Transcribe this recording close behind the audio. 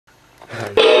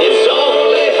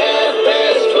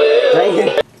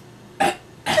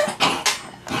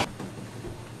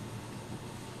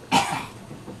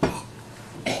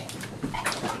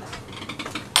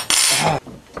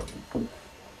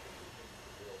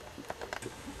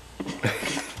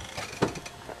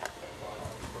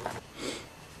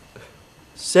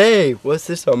Say, what's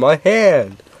this on my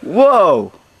hand?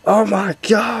 Whoa! Oh my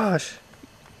gosh!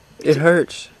 It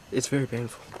hurts. It's very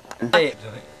painful.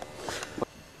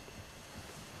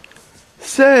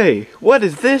 Say, what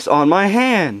is this on my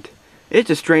hand? It's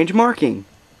a strange marking.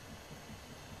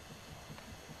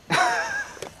 Like,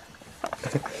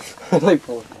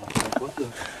 what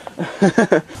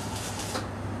the?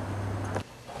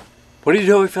 What did you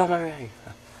do when we found my ring?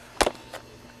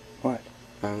 What?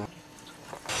 I don't know.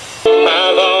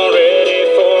 I've already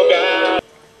forgot.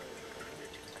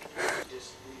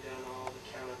 Just leave down all the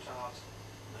countertops.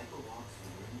 Michael walks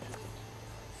through the room,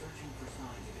 searching for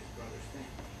signs of his brother's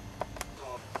family.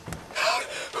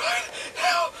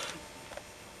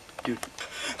 Dude,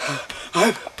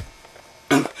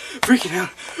 I'm freaking out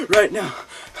right now.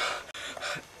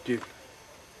 Dude,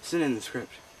 send in the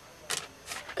script.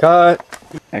 Cut.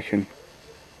 Action.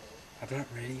 I'm not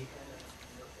ready.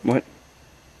 What?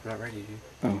 I'm not ready, dude.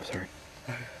 Oh, sorry.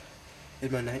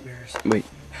 In my nightmares. Wait.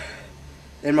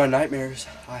 In my nightmares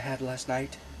I had last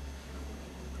night,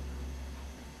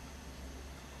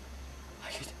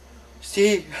 I could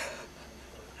see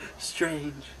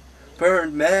strange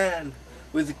burned man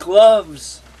with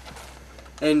gloves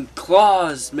and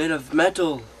claws made of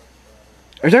metal.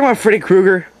 Are you talking about Freddy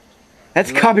Krueger?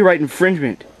 That's copyright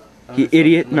infringement. You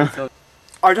idiot. No.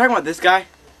 Are you talking about this guy?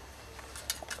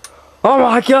 Oh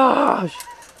my gosh!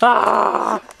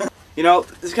 Ah! You know,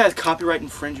 this guy's copyright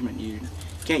infringement. You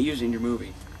can't use it in your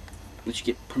movie unless you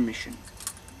get permission.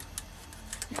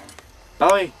 By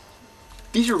the way,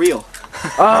 these are real.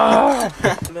 Ah!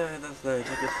 And then I had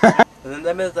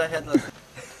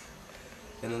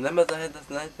last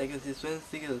night, I could see swing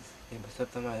seagulls. They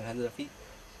stepped on my hands and feet.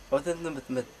 I was in the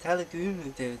metallic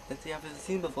room that I've never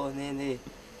seen before, and then they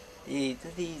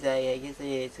these, I guess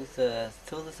they just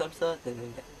tools of some sort and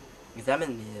then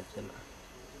examined me of them.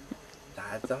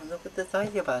 I don't know what they're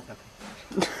talking about.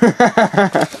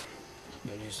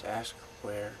 You just ask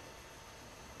where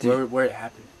it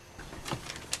happened.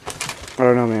 I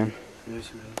don't know, man. Let me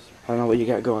see what else. I don't know what you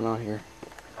got going on here.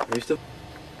 Are you still?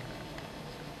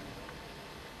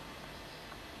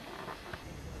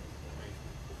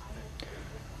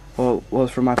 Well,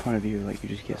 it's from my point of view, like, you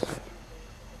just guessed it.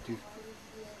 Dude.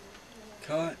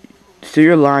 Cut. So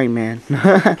you're lying, man.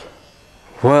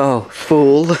 Well,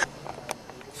 fool.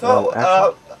 So,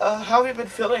 how have you been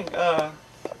feeling,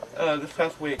 this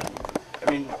past week?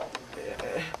 I mean,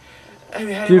 have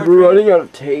you had Dude, we're running out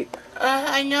of tape.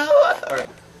 I know. Alright.